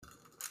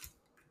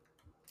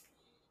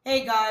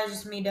Hey guys,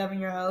 it's me, Devin,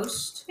 your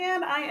host.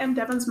 And I am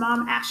Devin's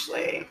mom,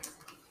 Ashley.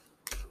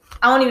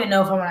 I don't even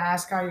know if I'm gonna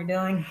ask how you're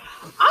doing.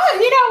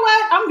 You know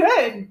what? I'm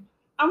good.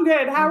 I'm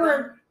good. How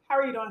You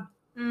are you doing?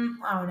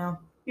 I don't know.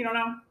 You don't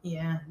know?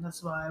 Yeah,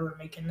 that's why we're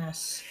making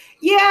this.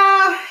 Yeah.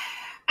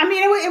 I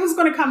mean, it was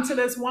going to come to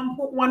this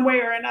one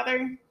way or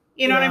another.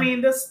 You know what I Yeah.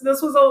 mean? This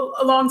was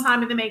a long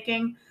time in the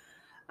making.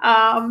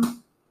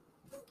 Um,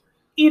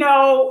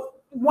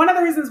 one of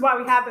the reasons why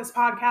we have this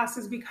podcast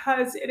is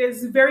because it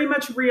is very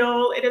much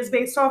real. It is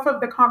based off of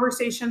the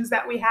conversations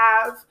that we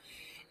have.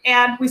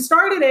 And we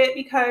started it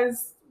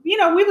because, we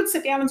would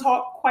sit down and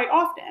talk quite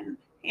often.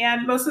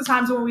 And most of the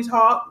times when we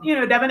talk,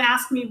 Devin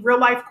asked me real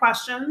life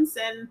questions.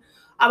 And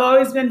I've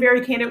always been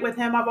very candid with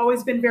him. I've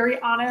always been very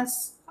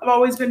honest. I've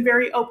always been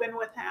very open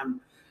with him.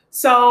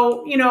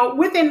 So,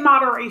 within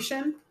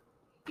moderation,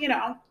 you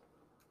know.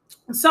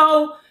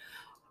 So,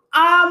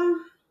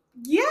 um,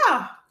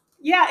 yeah.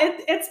 Yeah,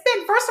 it's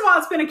been, first of all,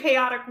 it's been a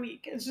chaotic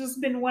week. It's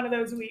just been one of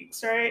those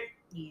weeks, right?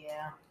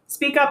 Yeah.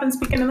 Speak up and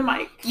speak into the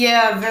mic.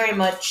 Yeah, very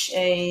much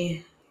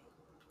a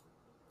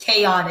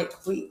chaotic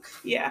week.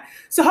 Yeah.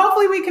 So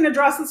hopefully we can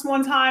address this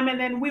one time and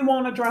then we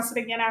won't address it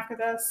again after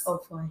this.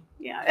 Hopefully.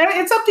 Yeah.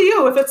 It's up to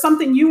you if it's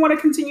something you want to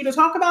continue to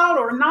talk about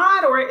or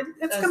not, or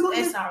it's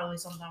completely. It's not really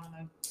something I'm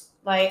gonna.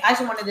 I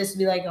just wanted this to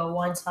be like a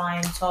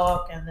one-time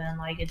talk and then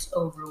it's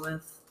over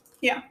with.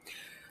 Yeah.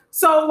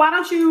 So why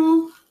don't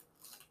you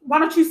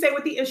say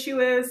what the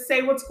issue is,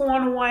 say what's going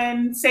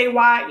on, say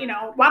why,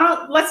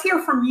 let's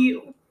hear from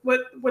you what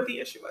the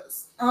issue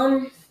is.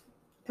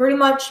 Pretty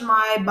much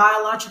my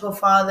biological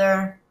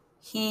father,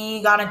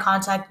 he got in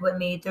contact with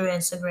me through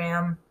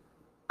Instagram.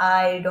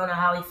 I don't know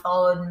how he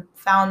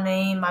found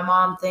me. My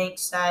mom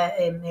thinks that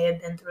it may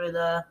have been through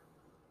the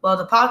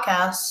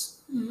podcast,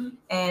 and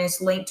it's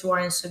linked to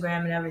our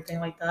Instagram and everything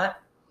like that.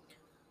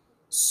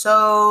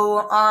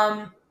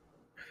 So,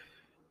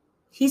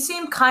 he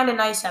seemed kind of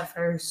nice at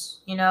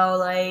first,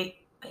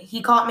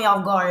 he caught me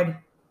off guard,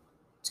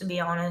 to be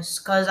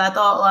honest, because I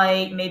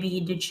thought maybe he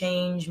did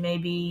change,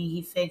 maybe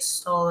he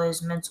fixed all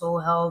his mental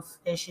health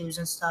issues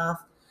and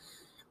stuff.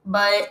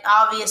 But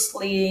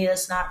obviously,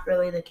 that's not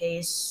really the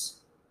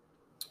case.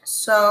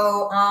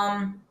 So,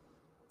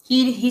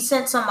 he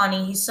sent some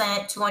money. He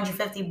sent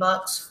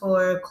 $250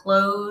 for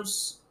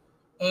clothes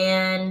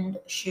and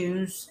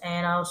shoes,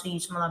 and I also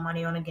used some of that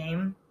money on a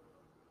game.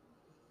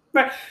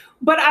 Right,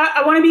 but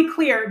I want to be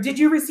clear. Did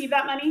you receive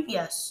that money?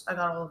 Yes, I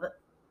got all of it,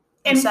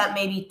 except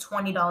maybe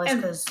 $20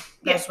 because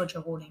that's what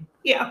you're holding.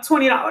 Yeah,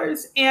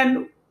 $20.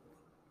 And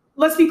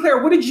let's be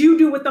clear. What did you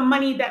do with the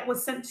money that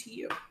was sent to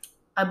you?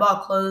 I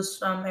bought clothes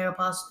from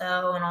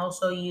Aeropostale and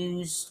also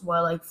used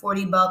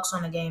 $40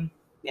 on a game.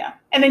 Yeah.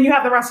 And then you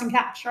have the rest in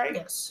cash, right?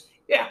 Yes.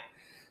 Yeah.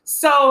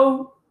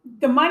 So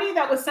the money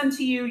that was sent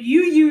to you,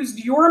 you used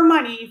your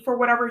money for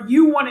whatever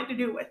you wanted to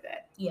do with it.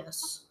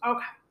 Yes.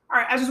 Okay. All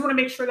right. I just want to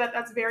make sure that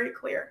that's very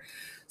clear.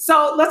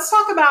 So let's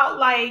talk about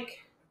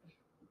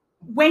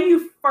when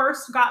you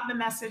first got the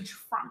message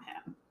from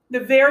him, the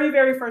very,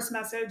 very first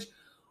message.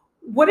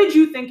 What did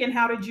you think and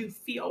how did you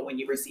feel when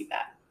you received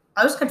that?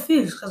 I was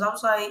confused because I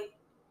was like,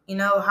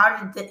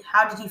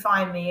 how did he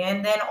find me?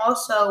 And then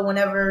also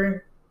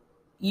whenever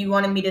you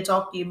wanted me to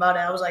talk to you about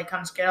it, I was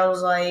kind of scared. I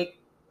was like,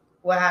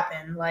 what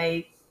happened?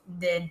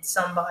 Did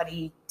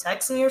somebody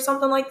text me or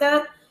something like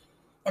that?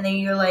 And then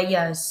you're like,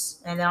 yes.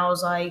 And then I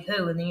was like,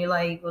 who? And then you're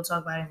like, we'll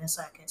talk about it in a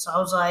second. So I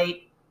was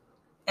like,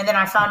 and then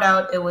I found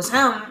out it was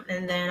him.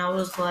 And then I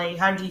was like,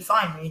 how did he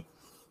find me?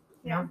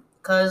 Yeah.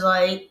 Because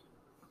I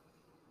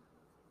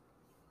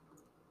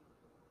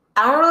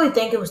don't really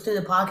think it was through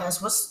the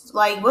podcast.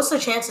 What's the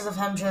chances of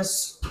him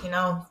just,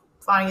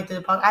 finding it through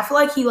the podcast? I feel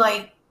like he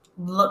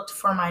looked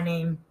for my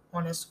name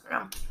on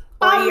Instagram.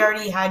 Or he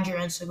already had your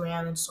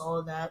Instagram and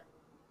saw that.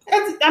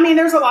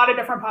 There's a lot of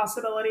different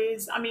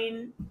possibilities. At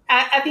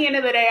the end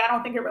of the day, I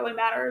don't think it really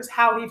matters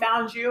how he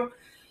found you.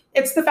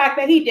 It's the fact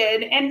that he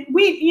did. And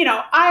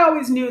I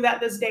always knew that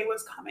this day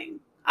was coming.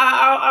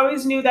 I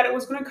always knew that it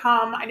was going to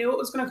come. I knew it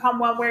was going to come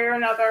one way or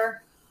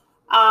another.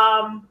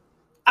 I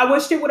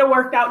wished it would have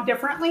worked out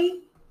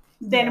differently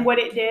than what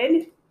it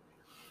did.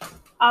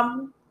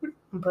 I'm putting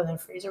it in the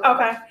freezer.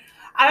 Okay.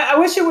 I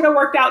wish it would have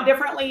worked out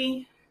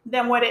differently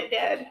than what it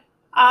did.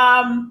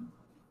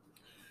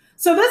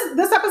 So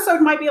this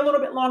episode might be a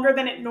little bit longer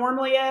than it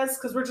normally is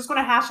because we're just going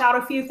to hash out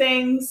a few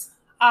things.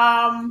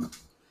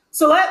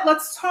 So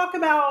let's talk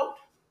about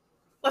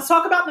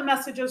the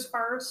messages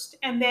first,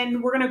 and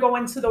then we're going to go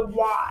into the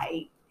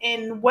why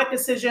and what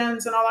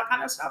decisions and all that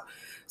kind of stuff.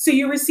 So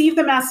you received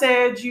the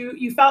message,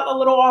 you felt a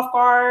little off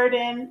guard,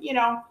 and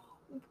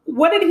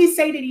what did he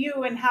say to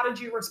you, and how did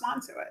you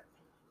respond to it?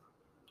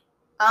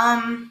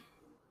 And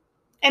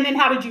then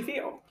how did you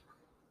feel?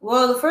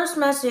 Well, the first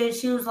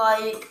message, he was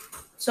like,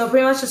 so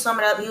pretty much to sum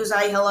it up, he was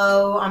like,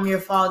 hello, I'm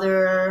your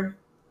father.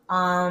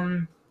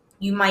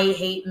 You might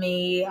hate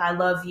me. I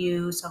love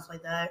you, stuff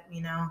like that,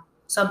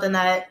 something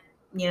that,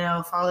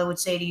 a father would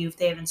say to you if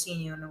they haven't seen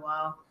you in a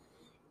while.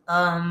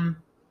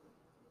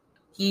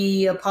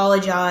 He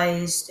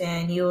apologized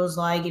and he was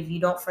like, if you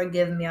don't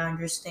forgive me, I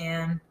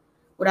understand.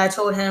 what I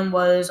told him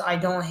was I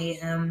don't hate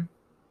him.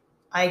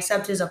 I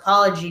accept his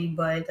apology,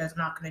 but that's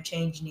not going to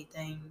change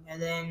anything.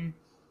 And then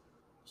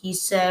he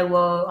said,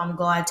 well, I'm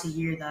glad to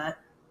hear that.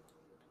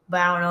 But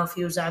I don't know if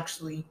he was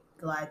actually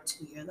glad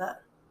to hear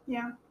that.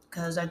 Yeah.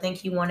 Because I think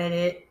he wanted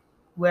it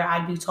where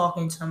I'd be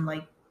talking to him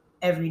like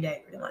every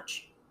day, pretty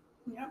much.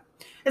 Yeah.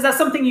 Is that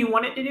something you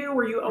wanted to do?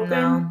 Were you open?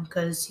 No,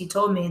 because he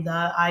told me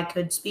that I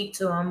could speak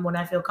to him when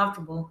I feel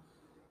comfortable.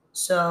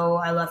 So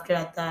I left it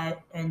at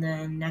that. And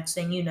then next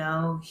thing you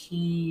know,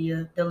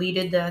 he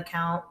deleted the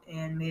account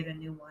and made a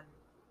new one.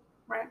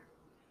 Right.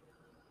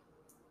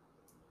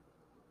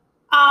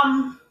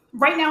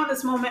 Right now in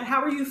this moment,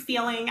 how are you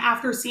feeling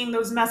after seeing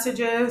those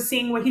messages,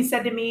 seeing what he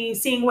said to me,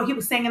 seeing what he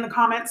was saying in the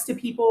comments to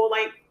people?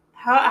 Like,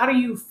 how do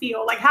you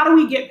feel? Like, how do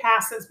we get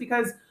past this?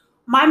 Because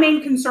my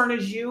main concern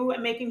is you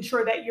and making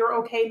sure that you're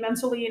okay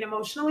mentally and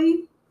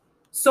emotionally.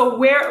 So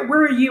where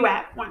are you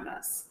at on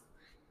this?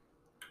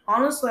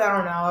 Honestly, I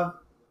don't know.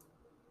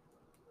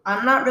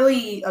 I'm not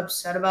really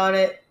upset about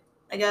it,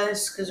 I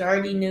guess, because I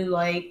already knew,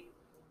 like,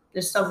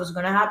 this stuff was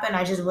going to happen.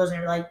 I just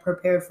wasn't, like,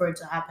 prepared for it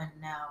to happen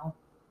now.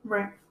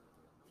 Right.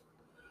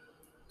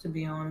 To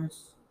be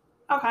honest.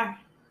 Okay.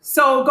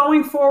 So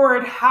going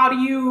forward, are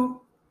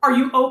you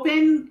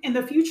open in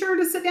the future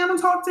to sit down and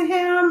talk to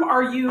him?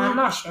 I'm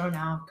not sure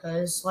now,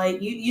 because,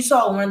 like, you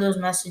saw one of those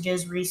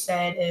messages where he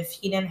said if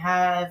he didn't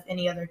have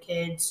any other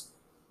kids,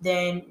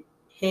 then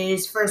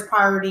his first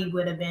priority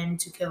would have been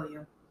to kill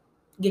you,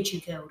 get you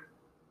killed.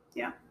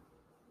 Yeah.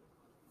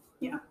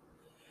 Yeah.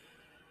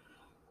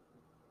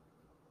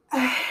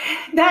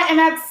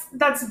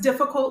 That's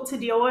difficult to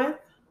deal with.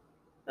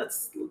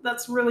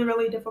 That's really,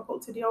 really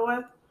difficult to deal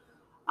with.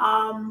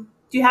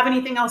 Do you have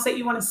anything else that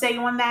you want to say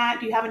on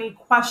that? Do you have any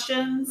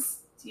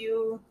questions?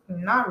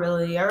 Not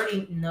really. I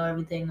already know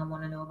everything I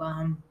want to know about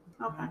him.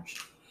 Okay.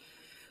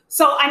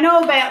 So I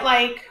know that,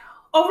 like,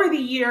 over the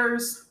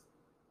years,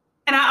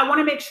 and I want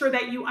to make sure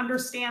that you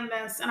understand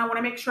this, and I want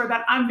to make sure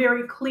that I'm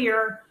very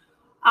clear.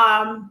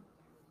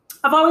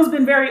 I've always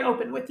been very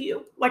open with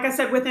you. Like I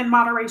said, within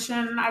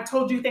moderation, I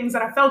told you things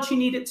that I felt you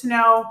needed to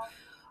know.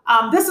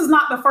 This is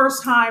not the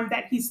first time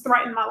that he's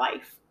threatened my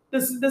life.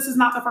 This is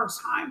not the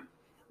first time.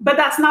 But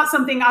that's not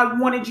something I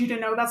wanted you to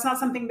know. That's not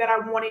something that I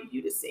wanted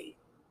you to see.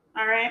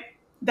 All right?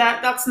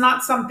 That's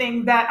not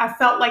something that I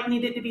felt like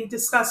needed to be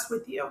discussed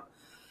with you.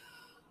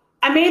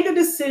 I made the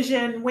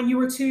decision when you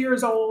were 2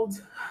 years old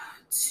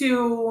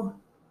to,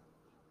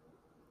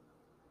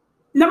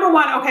 number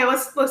one, okay,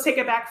 let's take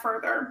it back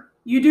further.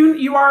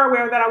 You are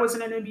aware that I was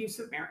in an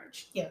abusive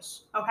marriage.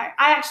 Yes. Okay.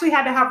 I actually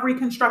had to have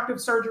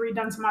reconstructive surgery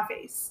done to my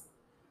face.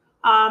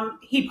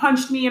 He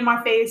punched me in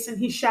my face and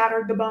he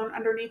shattered the bone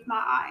underneath my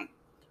eye.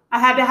 I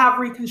had to have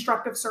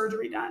reconstructive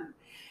surgery done.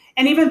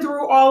 And even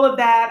through all of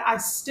that, I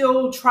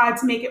still tried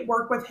to make it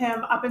work with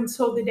him up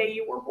until the day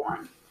you were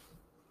born.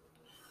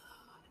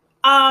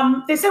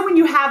 They said when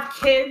you have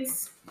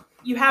kids,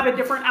 you have a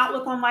different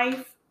outlook on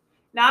life.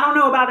 Now, I don't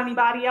know about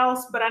anybody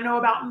else, but I know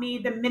about me.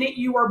 The minute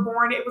you were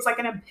born, it was like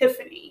an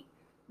epiphany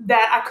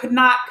that I could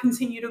not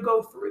continue to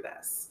go through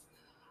this.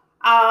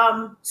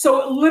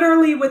 So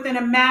literally within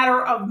a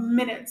matter of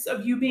minutes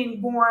of you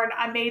being born,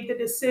 I made the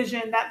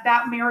decision that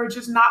that marriage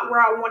is not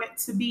where I want it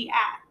to be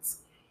at.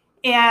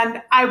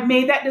 And I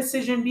made that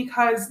decision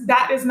because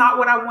that is not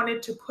what I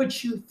wanted to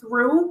put you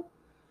through.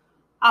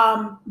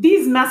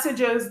 These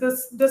messages,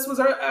 this was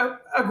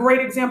a great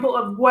example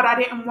of what I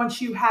didn't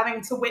want you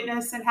having to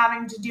witness and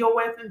having to deal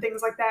with and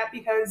things like that,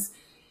 because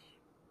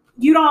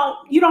you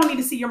don't need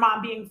to see your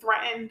mom being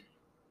threatened.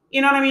 You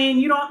know what I mean?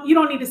 You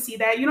don't need to see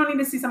that. You don't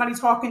need to see somebody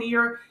talking to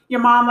your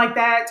mom like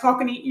that,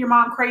 talking to your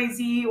mom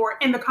crazy, or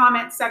in the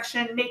comment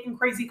section making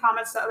crazy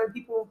comments to other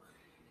people.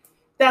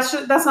 That's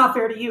not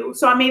fair to you.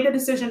 So I made the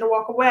decision to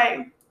walk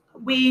away.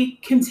 We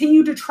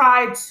continued to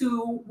try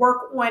to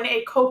work on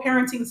a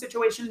co-parenting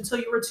situation until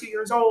you were 2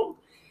 years old.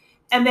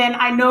 And then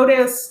I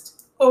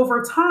noticed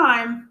over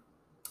time,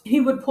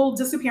 he would pull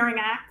disappearing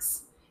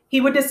acts.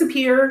 He would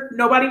disappear.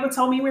 Nobody would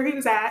tell me where he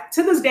was at.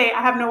 To this day,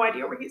 I have no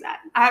idea where he's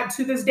at.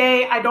 To this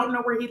day, I don't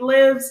know where he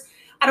lives.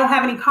 I don't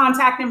have any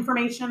contact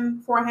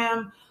information for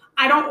him.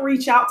 I don't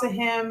reach out to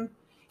him.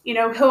 You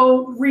know,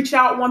 he'll reach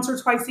out once or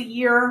twice a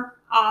year.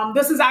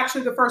 This is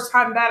actually the first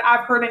time that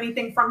I've heard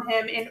anything from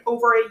him in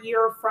over a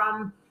year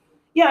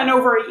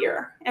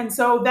And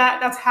so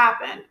that's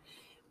happened.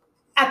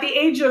 At the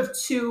age of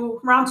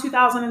 2, around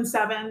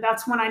 2007,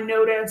 that's when I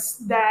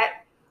noticed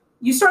that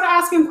you start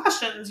asking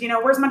questions. You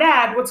know, where's my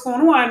dad? What's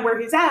going on? Where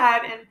he's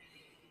at? And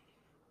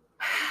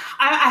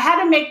I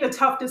had to make the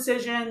tough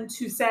decision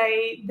to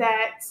say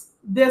that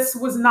this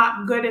was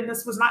not good and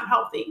this was not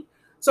healthy.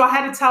 So I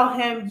had to tell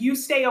him, you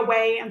stay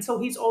away until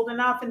he's old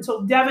enough,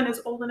 until Devin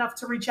is old enough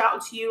to reach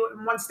out to you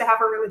and wants to have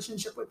a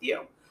relationship with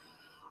you.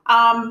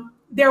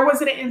 There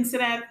was an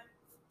incident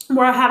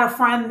where I had a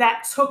friend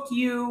that took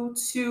you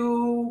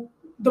to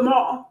the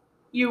mall.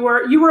 You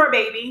were a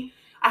baby.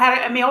 I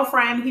had a male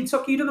friend. He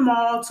took you to the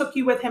mall, took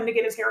you with him to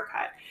get his hair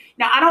cut.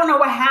 Now, I don't know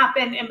what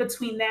happened in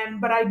between then,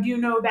 but I do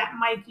know that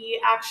Mikey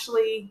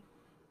actually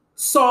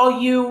saw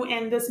you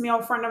and this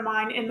male friend of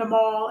mine in the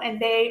mall, and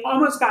they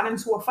almost got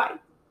into a fight.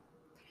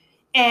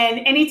 And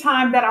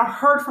anytime that I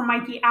heard from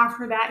Mikey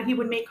after that, he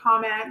would make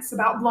comments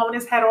about blowing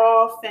his head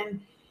off, and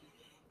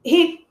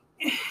he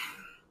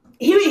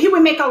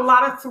would make a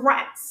lot of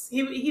threats.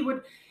 He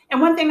would, and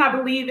one thing I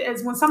believe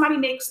is when somebody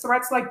makes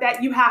threats like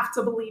that, you have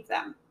to believe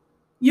them.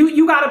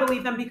 You got to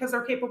believe them because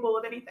they're capable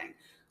of anything.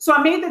 So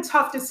I made the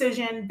tough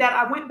decision that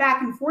I went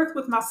back and forth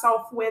with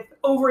myself with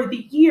over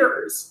the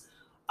years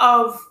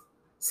of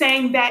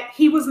saying that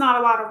he was not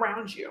allowed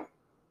around you.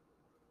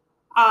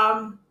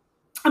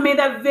 I made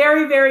that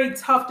very, very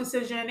tough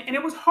decision, and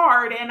it was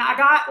hard. And I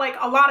got like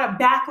a lot of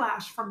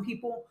backlash from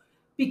people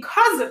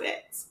because of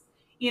it.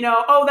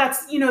 Oh,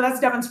 that's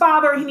Devin's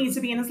father. He needs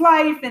to be in his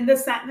life and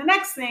this, that, and the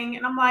next thing.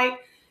 And I'm like,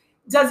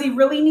 does he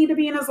really need to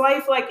be in his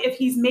life? Like, if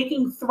he's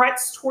making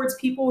threats towards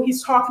people,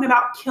 he's talking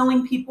about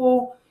killing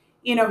people.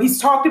 He's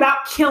talked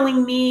about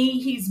killing me.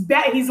 He's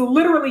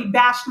literally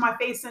bashed my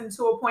face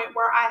into a point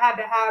where I had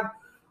to have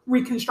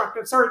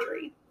reconstructive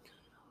surgery.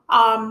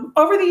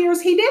 Over the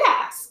years, he did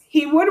ask.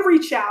 He would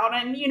reach out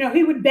and,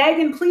 he would beg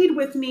and plead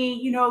with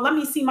me, let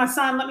me see my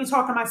son, let me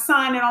talk to my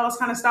son and all this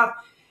kind of stuff.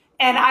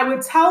 And I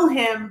would tell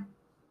him,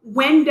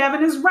 when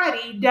Devin is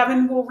ready,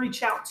 Devin will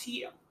reach out to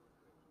you.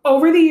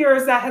 Over the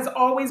years, that has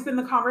always been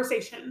the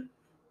conversation.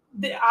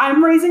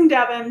 I'm raising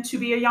Devin to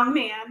be a young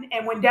man,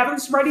 and when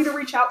Devin's ready to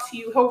reach out to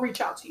you, he'll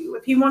reach out to you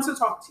if he wants to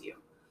talk to you.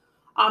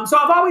 So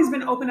I've always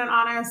been open and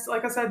honest,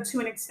 like I said, to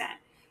an extent.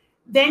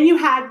 Then you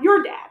had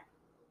your dad,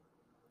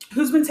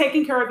 who's been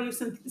taking care of you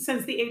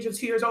since the age of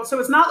 2 years old. So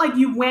it's not like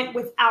you went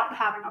without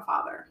having a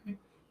father.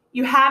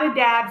 You had a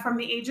dad from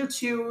the age of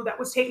 2 that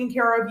was taking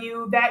care of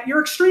you, that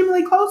you're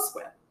extremely close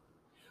with.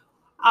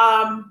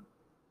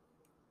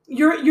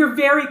 You're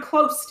very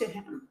close to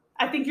him.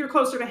 I think you're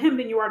closer to him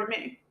than you are to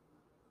me.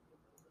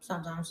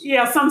 Sometimes.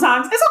 Yeah,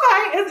 sometimes. It's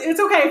okay. It's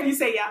okay if you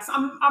say yes.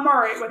 I'm all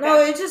right with that. No,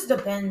 it just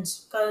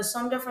depends. Because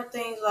some different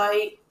things,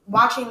 like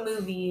watching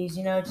movies,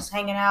 just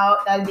hanging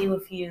out, that'd be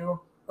with you.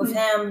 With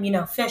him,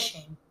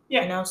 fishing.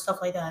 Yeah. Stuff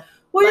like that.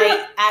 Well,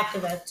 like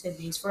active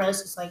activities. For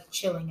us, it's like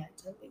chilling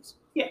activities.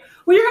 Yeah.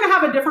 Well, you're going to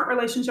have a different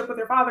relationship with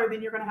your father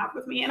than you're going to have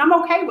with me. And I'm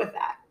okay with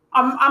that.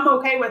 I'm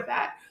okay with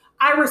that.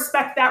 I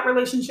respect that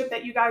relationship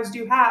that you guys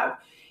do have.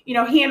 He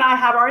and I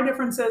have our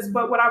differences,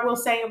 but what I will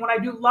say and what I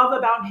do love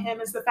about him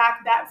is the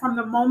fact that from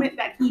the moment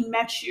that he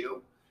met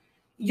you,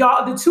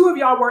 the two of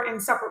y'all were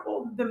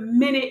inseparable. The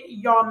minute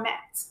y'all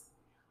met,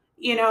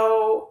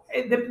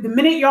 the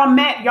minute y'all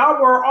met,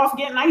 y'all were off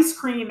getting ice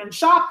cream and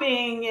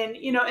shopping and,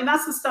 and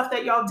that's the stuff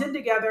that y'all did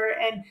together.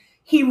 And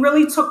he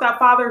really took that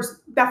father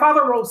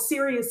role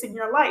serious in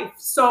your life.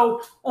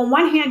 So on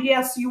one hand,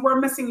 yes, you were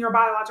missing your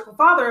biological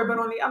father, but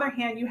on the other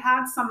hand, you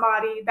had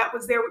somebody that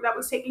was there, that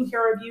was taking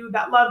care of you,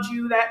 that loved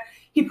you, that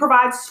he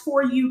provides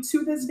for you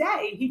to this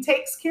day. He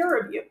takes care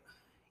of you,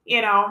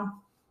 and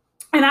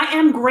I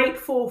am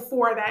grateful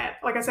for that.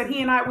 Like I said,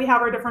 he and I, we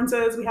have our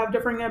differences, we have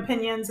differing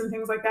opinions and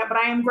things like that, but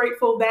I am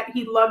grateful that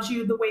he loves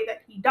you the way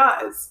that he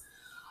does.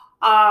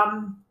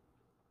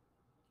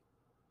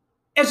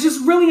 It's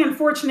just really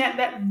unfortunate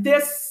that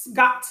this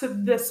got to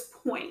this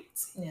point.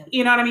 Yeah.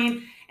 You know what I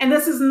mean? And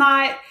this is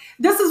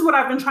what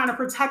I've been trying to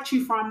protect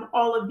you from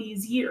all of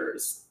these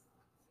years.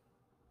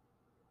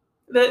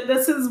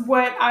 This is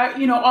what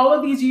all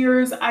of these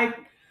years, I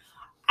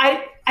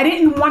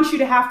didn't want you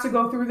to have to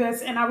go through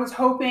this. And I was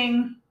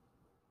hoping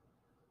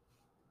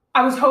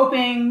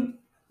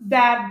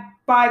that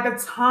by the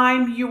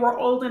time you were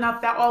old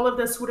enough that all of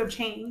this would have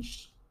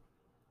changed.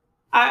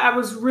 I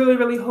was really,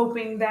 really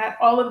hoping that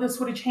all of this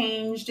would have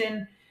changed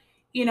and,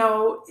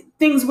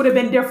 things would have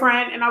been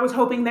different. And I was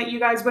hoping that you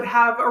guys would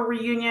have a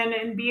reunion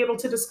and be able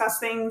to discuss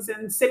things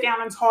and sit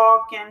down and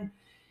talk. And,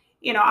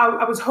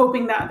 I was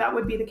hoping that that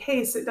would be the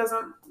case. It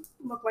doesn't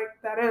look like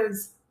that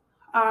is.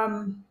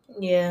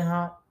 Yeah, I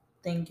don't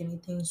think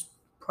anything's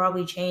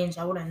probably changed.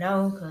 I wouldn't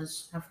know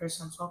because at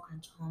first I'm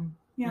talking to him.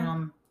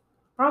 Yeah.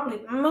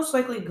 I'm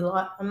mostly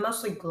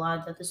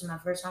glad that this is my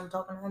first time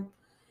talking to him.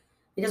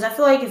 Because I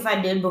feel like if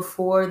I did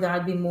before, then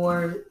I'd be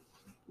more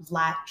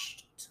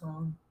latched to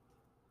him.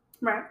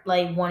 Right.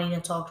 Like wanting to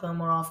talk to him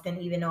more often,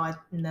 even though I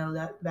know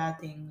that bad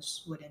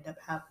things would end up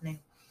happening.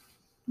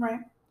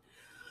 Right.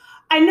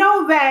 I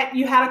know that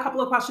you had a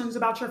couple of questions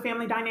about your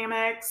family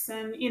dynamics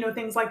and,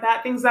 things like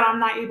that, things that I'm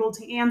not able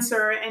to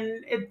answer.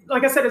 And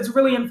like I said, it's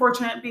really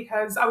unfortunate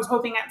because I was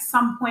hoping at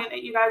some point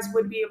that you guys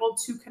would be able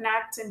to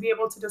connect and be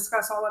able to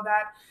discuss all of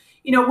that.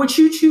 What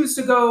you choose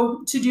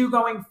to do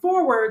going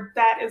forward,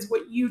 that is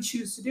what you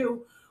choose to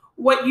do.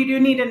 What you do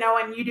need to know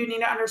and you do need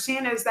to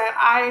understand is that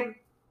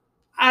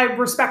I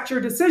respect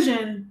your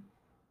decision,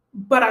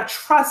 but I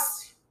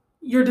trust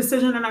your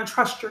decision and I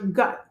trust your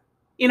gut.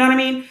 You know what I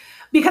mean?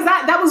 Because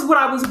that was what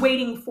I was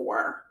waiting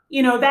for.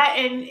 That,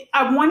 and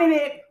I wanted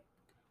it.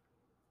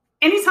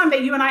 Anytime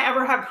that you and I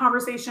ever have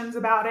conversations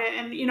about it,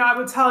 and I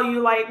would tell you,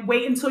 like,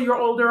 wait until you're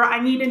older. I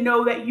need to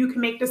know that you can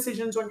make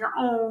decisions on your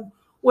own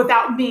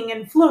without being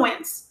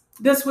influenced.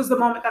 This was the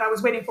moment that I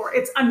was waiting for.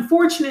 It's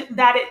unfortunate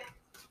that it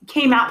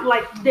came out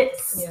like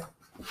this. Yeah.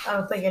 I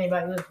don't think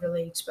anybody was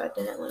really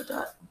expecting it like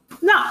that.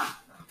 No.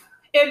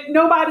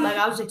 Nobody. Like,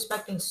 I was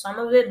expecting some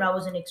of it, but I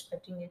wasn't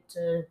expecting it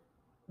to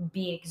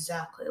be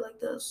exactly like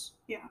this.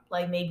 Yeah.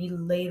 Like, maybe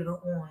later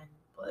on,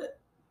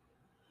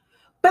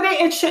 but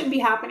it shouldn't be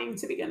happening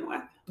to begin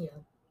with. Yeah.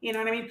 You know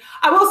what I mean?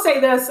 I will say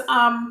this.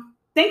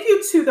 Thank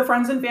you to the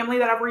friends and family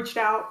that have reached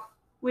out.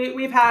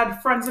 We've had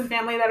friends and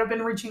family that have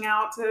been reaching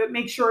out to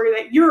make sure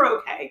that you're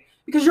okay,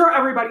 because you're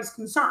everybody's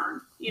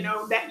concern, you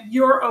know, that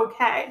you're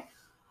okay.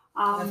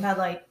 I've had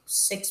like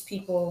 6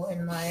 people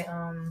in my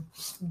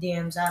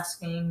DMs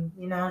asking,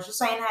 you know, just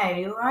saying,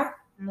 hey, you all right?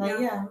 I'm like,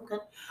 yeah, I'm good.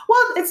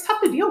 Well, it's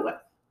tough to deal with.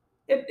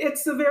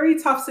 It's a very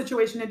tough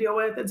situation to deal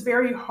with. It's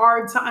very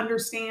hard to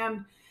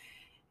understand.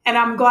 And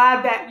I'm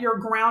glad that you're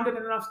grounded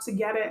enough to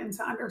get it and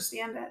to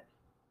understand it.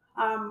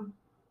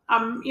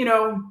 You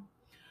know,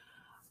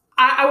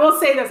 I will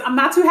say this. I'm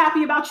not too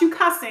happy about you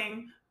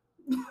cussing,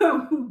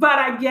 but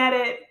I get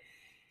it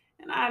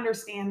and I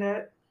understand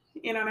it.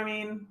 You know what I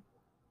mean?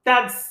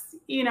 That's,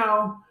 you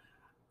know,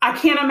 I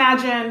can't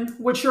imagine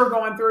what you're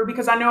going through,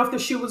 because I know if the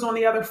shoe was on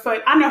the other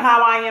foot, I know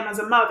how I am as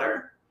a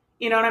mother.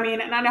 You know what I mean?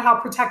 And I know how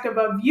protective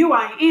of you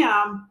I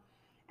am.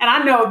 And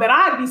I know that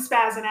I'd be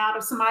spazzing out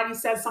if somebody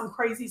says some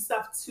crazy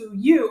stuff to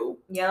you.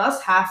 Yeah,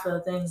 that's half of the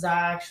things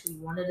I actually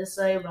wanted to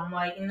say, but I'm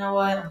like, you know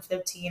what? I'm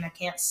 15. I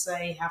can't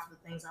say half of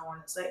the things I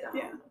want to say now.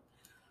 Yeah.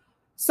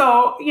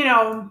 So, you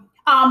know,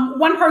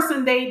 one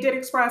person, they did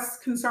express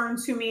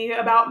concern to me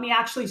about me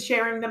actually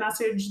sharing the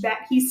message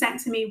that he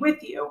sent to me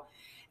with you.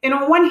 And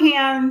on one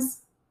hand,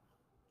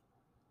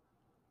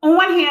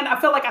 I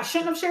feel like I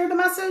shouldn't have shared the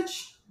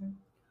message.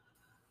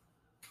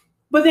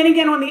 But then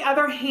again, on the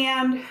other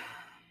hand,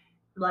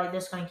 like,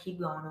 this gonna keep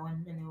going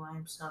on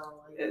anyway. So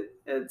like,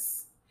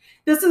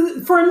 this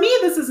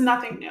is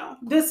nothing new.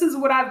 This is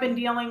what I've been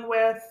dealing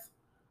with.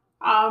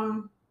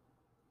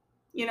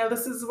 You know,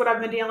 this is what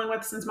I've been dealing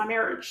with since my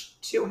marriage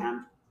to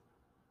him.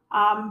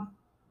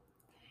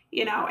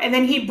 You know, and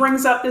then he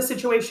brings up the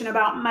situation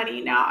about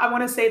money. Now, I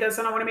want to say this,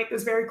 and I want to make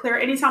this very clear.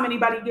 Anytime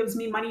anybody gives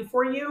me money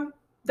for you,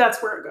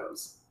 that's where it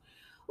goes.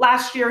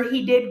 Last year,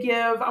 he did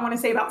give, I want to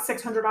say, about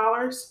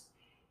 $600.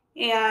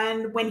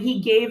 And when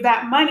he gave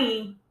that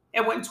money,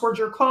 it went towards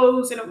your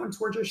clothes and it went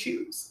towards your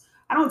shoes.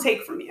 I don't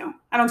take from you.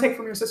 I don't take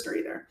from your sister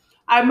either.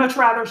 I'd much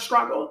rather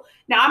struggle.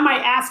 Now, I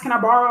might ask, can I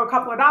borrow a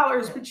couple of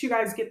dollars? But you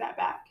guys get that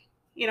back.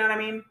 You know what I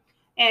mean?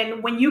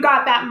 And when you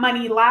got that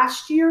money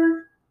last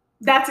year,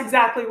 that's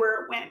exactly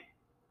where it went.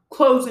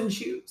 Clothes and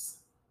shoes.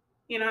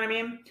 You know what I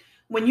mean?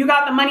 When you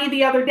got the money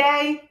the other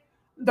day,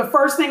 the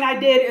first thing I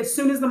did, as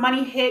soon as the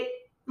money hit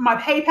my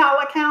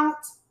PayPal account,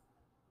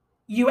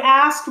 you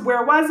asked,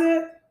 where was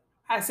it?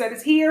 I said,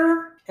 it's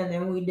here. And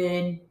then we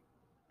did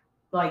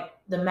like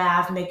the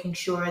math, making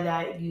sure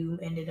that you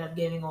ended up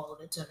giving all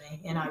of it to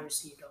me and I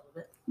received all of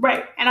it.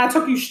 Right. And I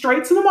took you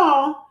straight to the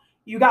mall.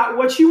 You got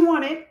what you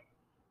wanted.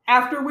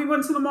 After we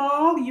went to the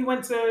mall, you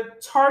went to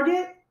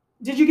Target.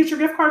 Did you get your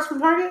gift cards from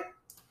Target?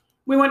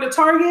 We went to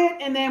Target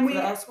and then we... For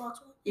the Xbox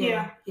one?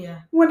 Yeah.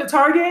 We went to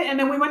Target and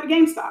then we went to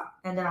GameStop.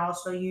 And then I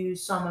also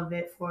used some of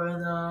it for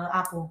the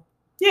Apple.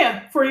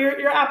 Yeah, for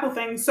your Apple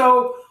thing.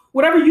 So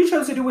whatever you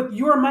chose to do with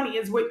your money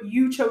is what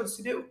you chose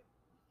to do.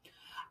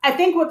 I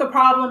think what the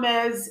problem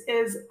is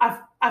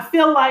I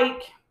feel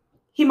like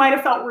he might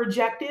have felt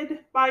rejected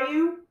by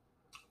you.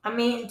 I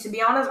mean, to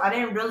be honest, I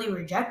didn't really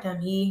reject him.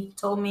 He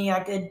told me I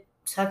could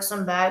text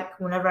him back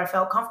whenever I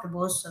felt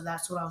comfortable, so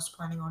that's what I was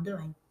planning on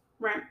doing.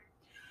 Right.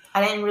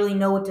 I didn't really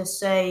know what to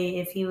say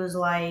if he was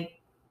like,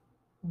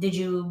 did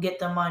you get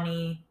the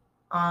money?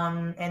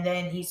 And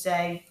then he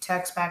said,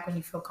 text back when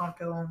you feel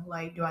comfortable.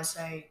 Like, do I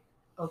say,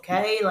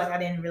 okay? Like, I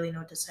didn't really know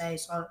what to say,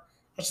 so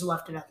I just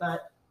left it at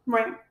that.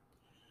 Right.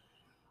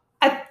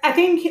 I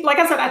think, like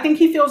I said, I think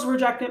he feels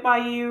rejected by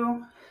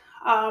you.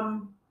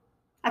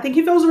 I think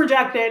he feels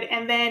rejected.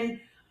 And then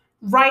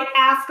right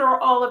after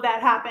all of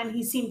that happened,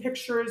 he's seen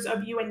pictures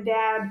of you and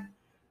Dad.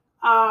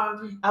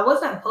 I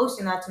wasn't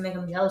posting that to make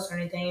him jealous or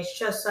anything. It's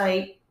just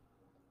like,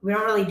 we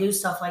don't really do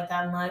stuff like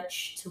that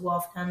much too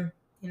often.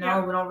 You know,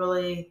 yeah. We don't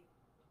really,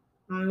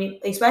 I mean,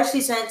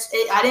 especially since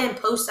I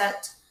didn't post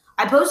that.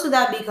 I posted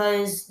that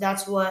because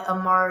that's what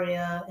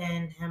Amaria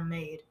and him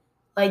made.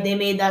 Like, they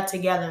made that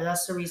together.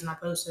 That's the reason I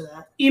posted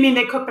that. You mean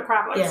they cooked the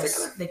crab legs together?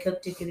 Yes, they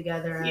cooked it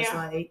together as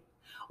like...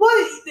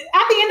 Well,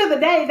 at the end of the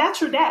day,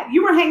 that's your dad.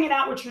 You were hanging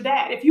out with your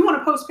dad. If you want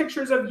to post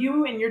pictures of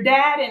you and your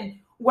dad and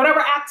whatever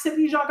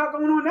activities y'all got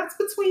going on, that's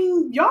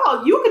between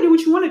y'all. You can do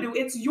what you want to do.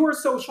 It's your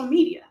social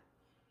media.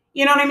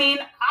 You know what I mean?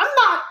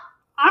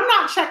 I'm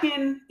not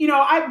checking, you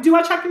know, do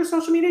I check your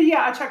social media?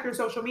 Yeah, I check your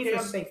social media.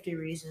 For safety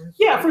reasons.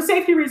 Yeah, for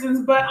safety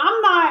reasons. But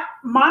I'm not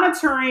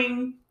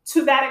monitoring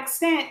to that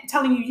extent,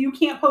 telling you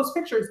can't post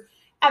pictures.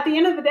 At the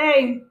end of the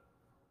day,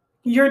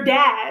 your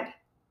dad,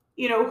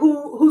 you know,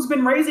 who's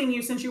been raising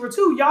you since you were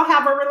 2, y'all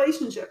have a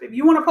relationship. If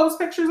you want to post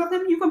pictures of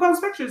him, you can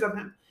post pictures of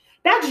him.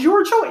 That's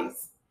your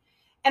choice.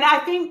 And I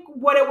think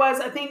what it was,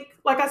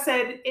 like I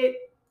said, it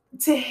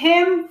to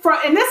him,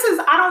 and this is,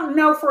 I don't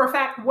know for a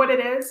fact what it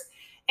is.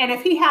 And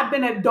if he had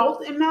been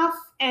adult enough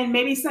and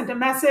maybe sent a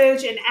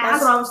message and asked.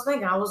 That's what I was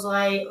thinking. I was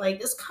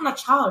like it's kind of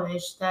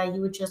childish that he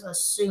would just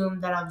assume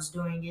that I was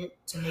doing it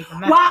to make him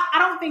mad. Well, I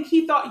don't think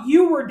he thought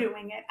you were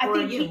doing it. I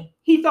think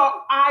he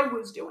thought I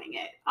was doing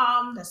it.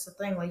 That's the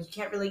thing. Like,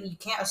 you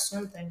can't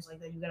assume things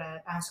like that. You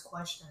gotta ask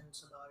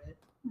questions about it.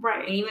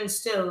 Right. And even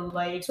still,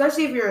 like,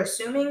 especially if you're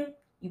assuming,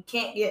 you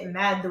can't get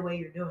mad the way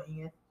you're doing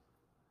it.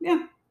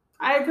 Yeah,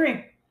 I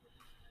agree.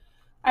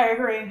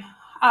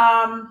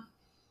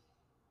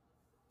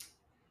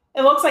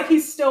 It looks like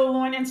he's still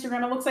on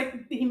Instagram. It looks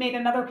like he made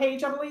another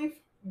page, I believe.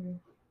 Mm-hmm.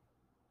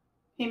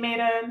 He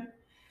made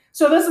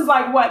so this is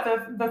like what,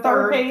 the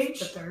third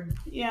page? The third.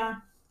 Yeah.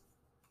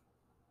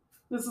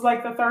 This is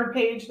like the third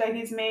page that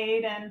he's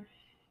made, and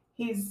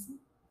he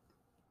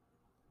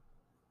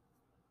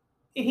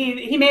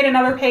made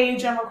another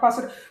page and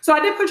requested. So I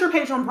did put your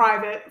page on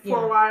private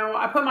for a while.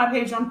 I put my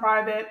page on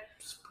private.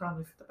 It's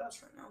probably for the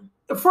best right now.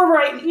 For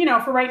right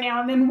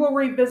now, and then we'll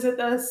revisit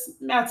this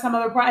at some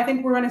other point. I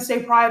think we're going to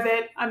stay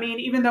private. I mean,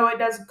 even though it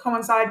does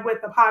coincide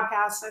with the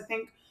podcast, I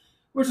think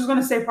we're just going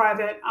to stay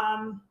private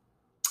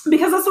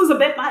because this was a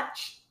bit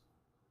much.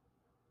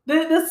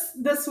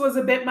 This was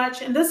a bit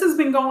much, and this has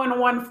been going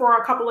on for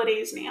a couple of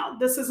days now.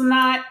 This is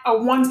not a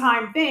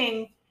one-time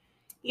thing,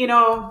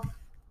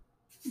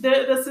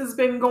 This has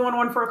been going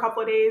on for a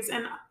couple of days,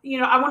 and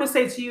I want to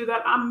say to you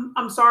that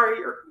I'm sorry.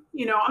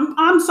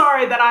 I'm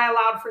sorry that I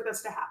allowed for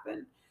this to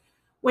happen.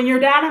 When your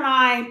dad and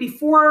I,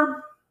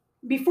 before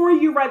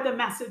you read the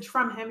message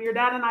from him, your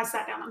dad and I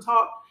sat down and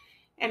talked,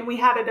 and we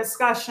had a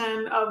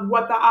discussion of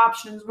what the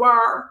options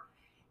were.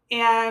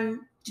 And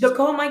just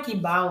call Mikey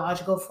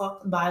biological,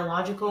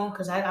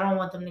 because I don't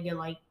want them to get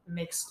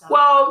mixed up.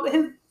 Well,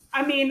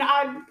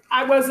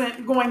 I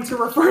wasn't going to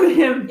refer to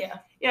him.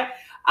 Yeah.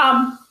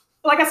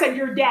 Like I said,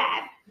 your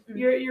dad,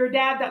 your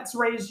dad that's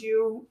raised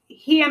you,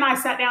 he and I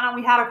sat down and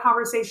we had a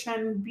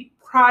conversation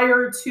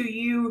prior to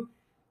you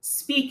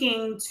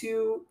speaking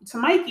to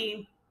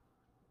Mikey.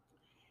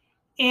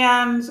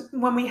 And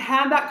when we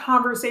had that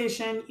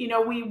conversation,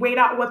 we weighed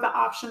out what the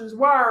options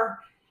were.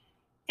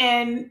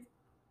 And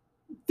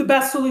the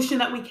best solution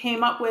that we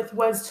came up with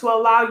was to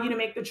allow you to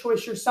make the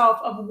choice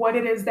yourself of what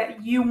it is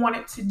that you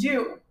wanted to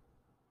do.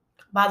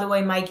 By the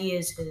way, Mikey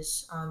is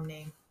his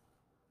name.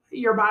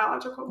 Your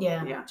biological.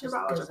 Yeah, your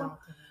biological.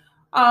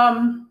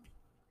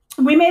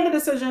 We made the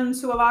decision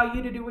to allow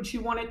you to do what you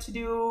wanted to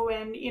do.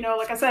 And,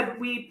 like I said,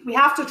 we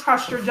have to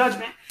trust your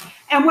judgment.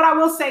 And what I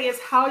will say is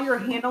how you're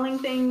handling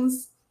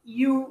things,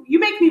 you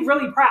make me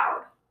really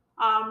proud.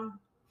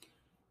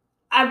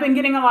 I've been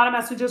getting a lot of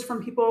messages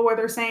from people where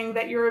they're saying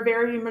that you're a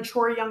very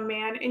mature young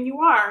man, and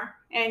you are.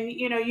 And,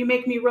 you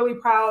make me really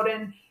proud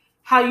in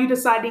how you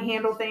decide to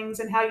handle things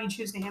and how you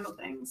choose to handle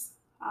things.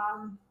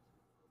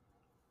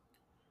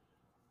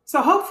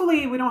 So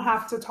hopefully we don't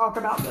have to talk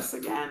about this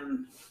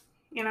again.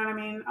 You know what I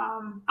mean?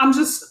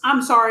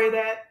 I'm sorry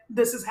that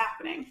this is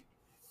happening.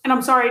 And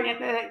I'm sorry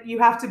that you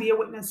have to be a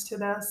witness to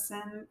this.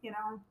 And,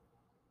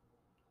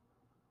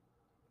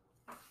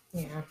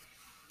 Yeah.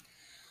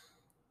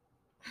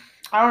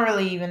 I don't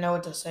really even know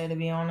what to say, to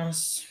be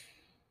honest.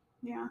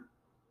 Yeah.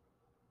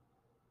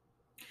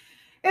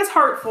 It's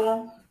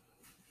hurtful.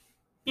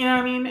 You know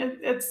what I mean?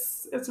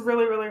 It's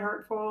really, really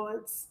hurtful.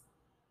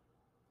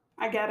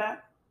 I get it.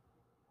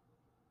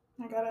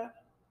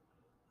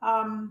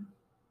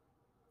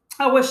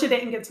 I wish it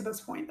didn't get to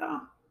this point, though.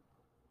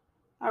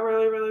 I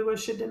really, really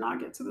wish it did not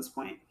get to this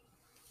point.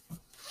 Do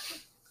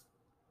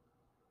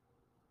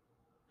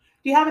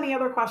you have any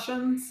other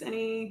questions?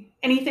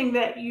 Anything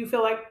that you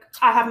feel like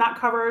I have not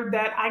covered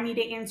that I need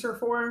to answer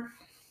for?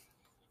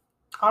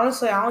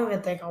 Honestly, I don't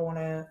even think I want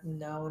to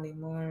know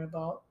anymore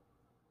about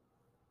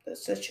the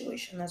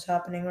situation that's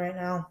happening right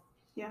now.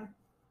 Yeah.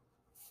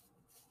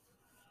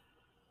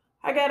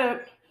 I get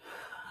it.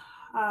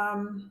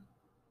 I'm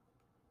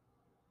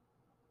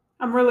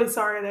really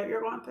sorry that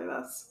you're going through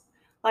this.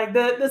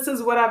 This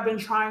is what I've been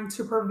trying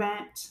to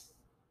prevent,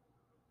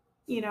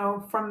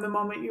 from the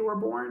moment you were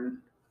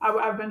born.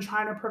 I've been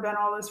trying to prevent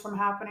all this from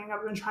happening.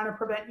 I've been trying to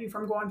prevent you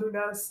from going through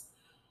this.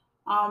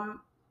 And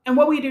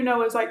what we do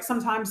know is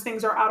sometimes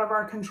things are out of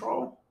our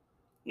control.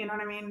 You know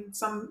what I mean?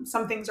 Some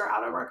things are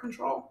out of our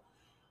control.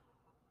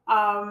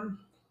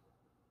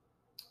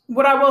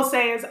 What I will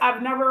say is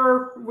I've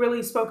never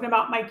really spoken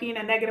about Mikey in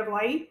a negative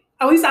light.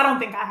 At least I don't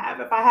think I have.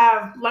 If I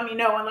have, let me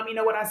know and let me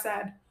know what I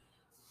said.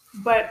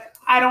 But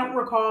I don't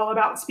recall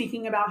about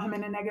speaking about him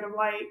in a negative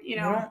light. You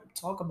don't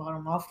talk about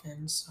him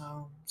often,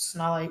 so it's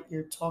not like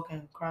you're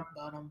talking crap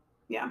about him.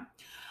 Yeah.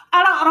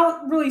 I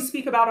don't really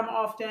speak about him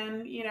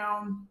often,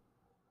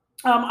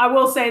 I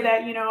will say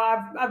that,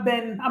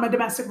 I'm a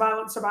domestic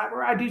violence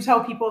survivor. I do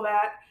tell people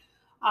that,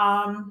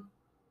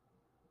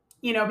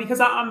 because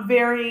I'm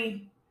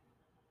very,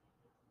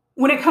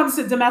 when it comes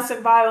to domestic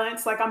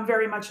violence, I'm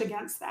very much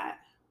against that.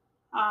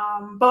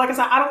 But like I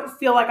said, I don't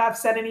feel like I've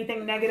said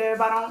anything negative.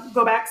 I don't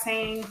go back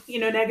saying,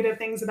 negative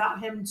things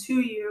about him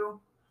to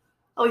you.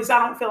 At least I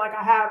don't feel like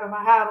I have. If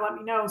I have, let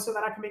me know so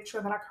that I can make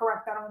sure that I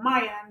correct that on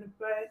my end.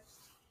 But,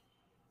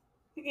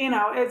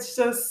 it's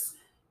just,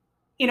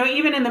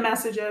 even in the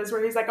messages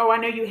where he's like, oh, I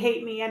know you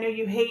hate me. I know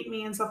you hate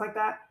me and stuff like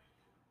that.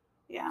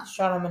 Yeah. Just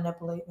trying to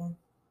manipulate me.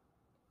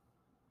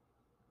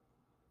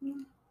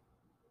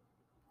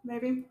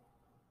 Maybe.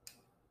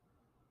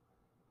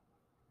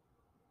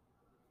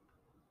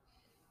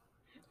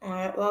 All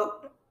right,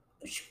 well,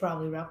 we should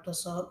probably wrap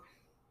this up.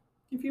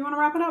 If you want to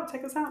wrap it up,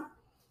 take us out.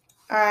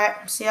 All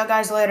right, see you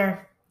guys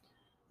later.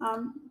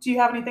 Do you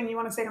have anything you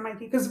want to say to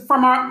Mikey? Because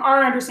from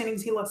our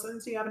understandings, he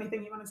listens. Do you have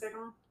anything you want to say to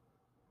him?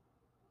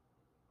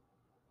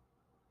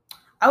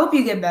 I hope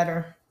you get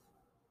better.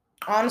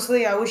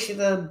 Honestly, I wish you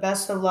the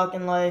best of luck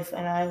in life,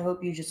 and I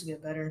hope you just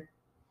get better.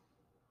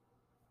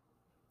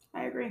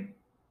 I agree.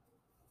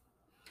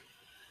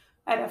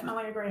 I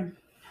definitely agree.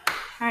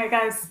 All right,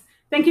 guys.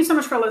 Thank you so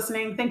much for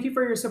listening. Thank you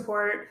for your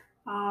support.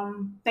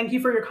 Thank you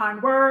for your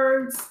kind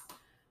words.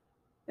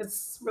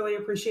 It's really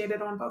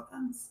appreciated on both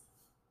ends.